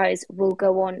 Otherwise, we'll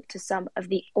go on to some of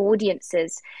the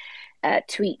audience's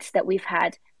tweets that we've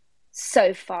had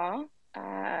so far.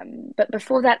 But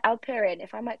before that, Alperen,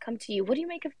 if I might come to you, what do you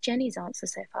make of Jenny's answer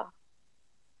so far?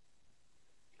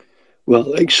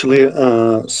 Well, actually,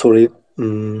 sorry.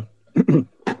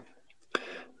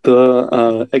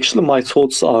 Actually, my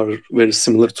thoughts are very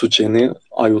similar to Jenny.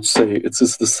 I would say it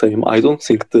is the same. I don't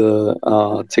think the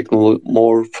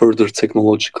more further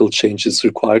technological change is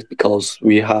required, because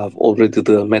we have already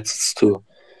the methods to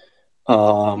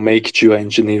make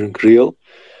geoengineering real.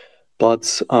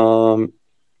 But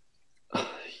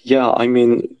yeah, I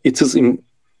mean, it is.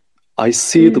 I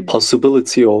see the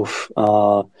possibility of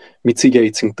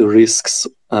mitigating the risks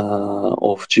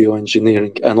of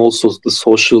geoengineering, and also the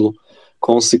social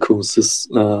consequences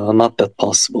not that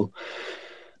possible.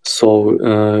 So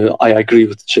I agree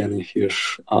with Jenny here.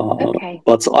 Okay.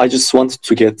 But I just wanted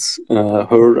to get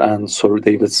her and Sir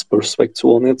David's perspective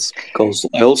on it, because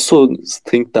I also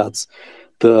think that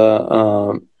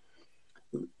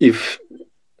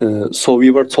so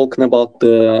we were talking about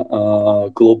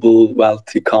the global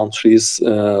wealthy countries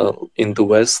in the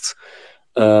West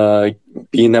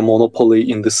being a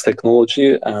monopoly in this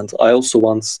technology, and I also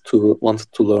wanted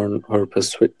to learn her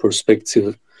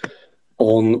perspective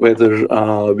on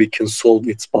whether we can solve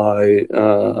it by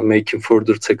making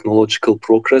further technological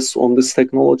progress on this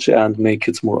technology and make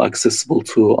it more accessible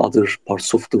to other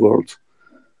parts of the world.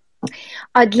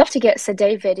 I'd love to get Sir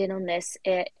David in on this.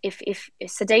 If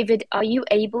Sir David, are you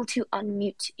able to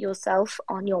unmute yourself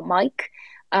on your mic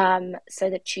so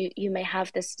that you may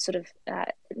have this sort of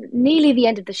nearly the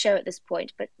end of the show at this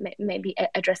point, but maybe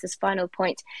address this final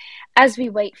point. As we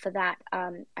wait for that,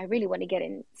 I really want to get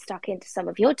stuck into some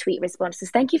of your tweet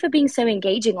responses. Thank you for being so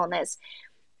engaging on this.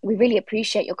 We really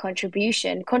appreciate your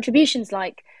contribution. Contributions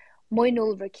like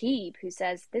Moinul Rakib, who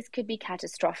says, this could be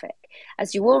catastrophic.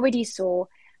 As you already saw,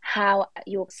 how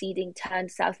your seeding turned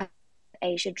South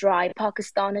Asia dry.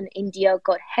 Pakistan and India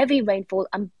got heavy rainfall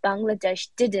and Bangladesh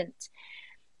didn't.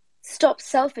 Stop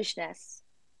selfishness,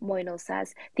 Moinul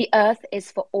says. The earth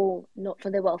is for all, not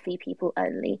for the wealthy people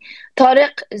only.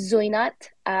 Tariq Zoinat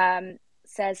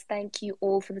says, thank you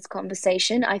all for this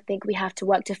conversation. I think we have to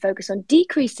work to focus on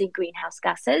decreasing greenhouse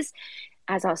gases,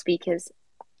 as our speakers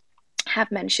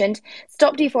have mentioned.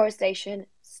 Stop deforestation,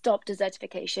 stop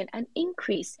desertification, and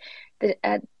increase the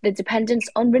dependence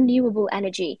on renewable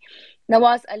energy.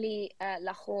 Nawaz Ali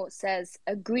Lahore says,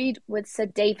 agreed with Sir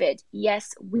David.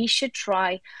 Yes, we should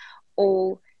try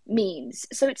all means.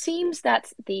 So it seems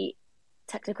that the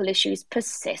technical issues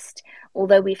persist,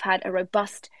 although we've had a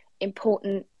robust,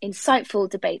 important, insightful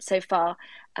debate so far.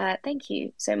 Thank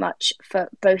you so much for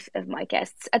both of my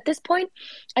guests. At this point,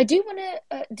 I do want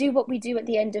to do what we do at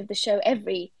the end of the show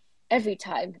every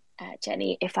time,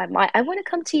 Jenny, if I might. I want to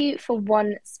come to you for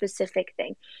one specific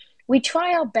thing. We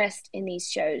try our best in these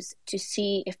shows to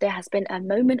see if there has been a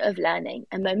moment of learning,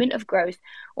 a moment of growth,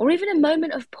 or even a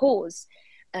moment of pause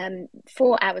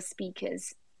for our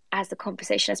speakers as the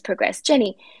conversation has progressed.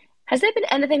 Jenny, Has there been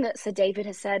anything that Sir David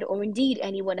has said, or indeed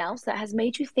anyone else, that has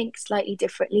made you think slightly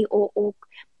differently, or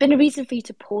been a reason for you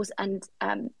to pause and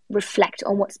reflect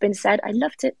on what's been said? I'd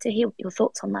love to hear your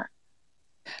thoughts on that.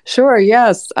 Sure.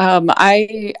 Yes.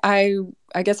 I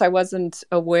guess I wasn't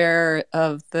aware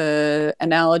of the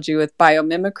analogy with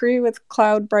biomimicry with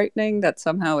cloud brightening, that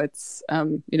somehow it's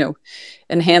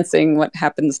enhancing what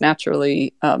happens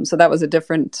naturally. So that was a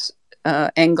different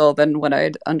angle than what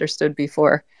I'd understood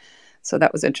before. So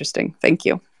that was interesting. Thank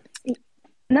you.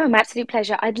 No, my absolute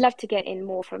pleasure. I'd love to get in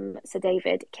more from Sir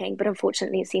David King, but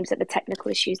unfortunately, it seems that the technical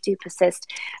issues do persist.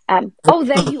 There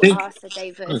you are, Sir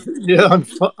David. Yeah,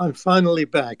 I'm finally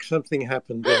back. Something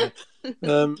happened there.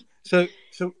 So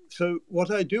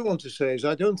what I do want to say is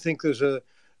I don't think there's a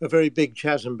very big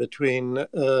chasm between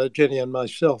Jenny and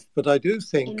myself, but I do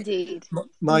think Indeed.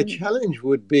 my challenge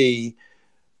would be,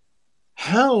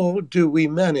 how do we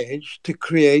manage to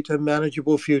create a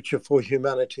manageable future for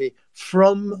humanity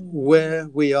from where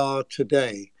we are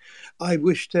today? I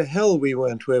wish to hell we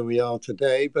weren't where we are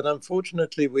today, but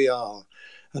unfortunately we are.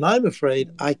 And I'm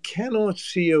afraid I cannot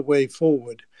see a way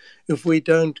forward if we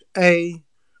don't, A,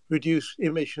 reduce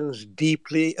emissions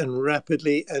deeply and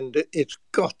rapidly, and it's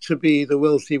got to be the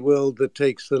wealthy world that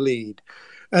takes the lead.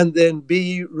 And then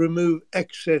B, remove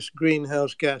excess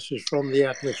greenhouse gases from the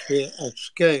atmosphere at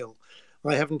scale.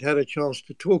 I haven't had a chance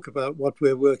to talk about what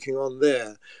we're working on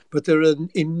there, but there are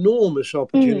enormous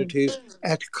opportunities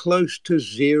at close to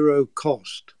zero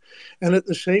cost. And at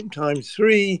the same time,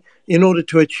 3, in order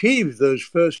to achieve those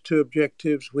first 2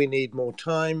 objectives, we need more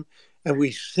time, and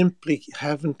we simply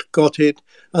haven't got it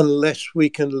unless we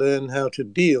can learn how to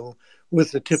deal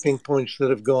with the tipping points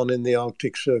that have gone in the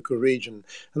Arctic Circle region.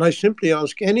 And I simply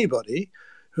ask anybody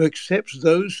who accepts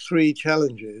those 3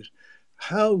 challenges,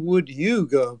 how would you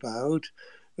go about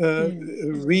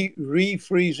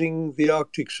refreezing the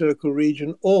Arctic Circle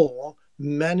region or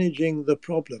managing the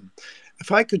problem?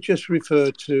 If I could just refer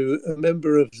to a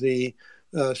member of the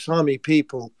Sami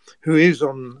people who is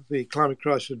on the Climate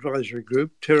Crisis Advisory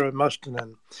Group, Tero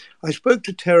Mustonen. I spoke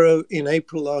to Tero in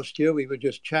April last year. We were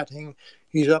just chatting.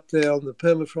 He's up there on the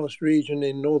permafrost region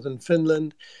in northern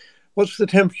Finland. What's the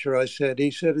temperature? I said. He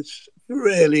said it's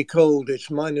really cold. It's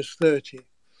minus 30.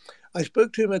 I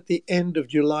spoke to him at the end of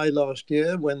July last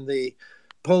year when the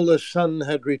polar sun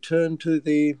had returned to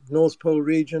the North Pole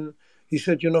region. He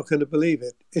said, you're not going to believe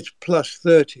it. It's plus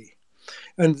 30.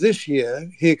 And this year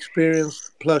he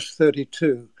experienced plus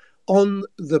 32 on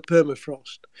the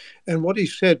permafrost. And what he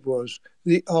said was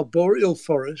the arboreal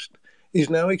forest is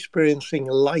now experiencing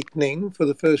lightning for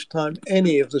the first time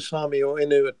any of the Sami or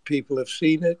Inuit people have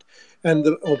seen it, and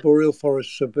the arboreal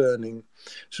forests are burning.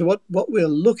 So what we're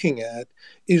looking at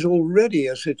is already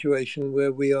a situation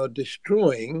where we are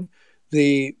destroying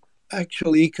the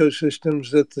actual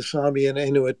ecosystems that the Sami and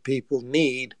Inuit people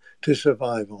need to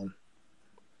survive on.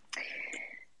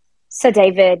 So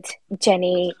David,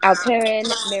 Jenny, Alpirin,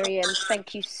 Miriam,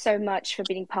 thank you so much for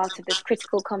being part of this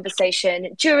critical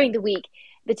conversation during the week,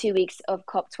 the 2 weeks of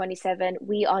COP27.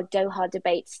 We are Doha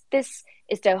Debates. This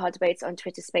is Doha Debates on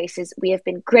Twitter Spaces. We have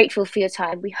been grateful for your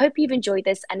time. We hope you've enjoyed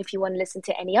this. And if you want to listen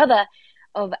to any other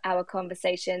of our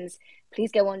conversations,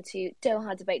 please go on to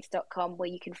dohadebates.com, where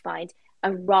you can find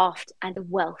a raft and a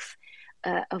wealth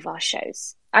of our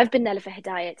shows. I've been Nelufar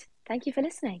Hedayat. Thank you for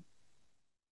listening.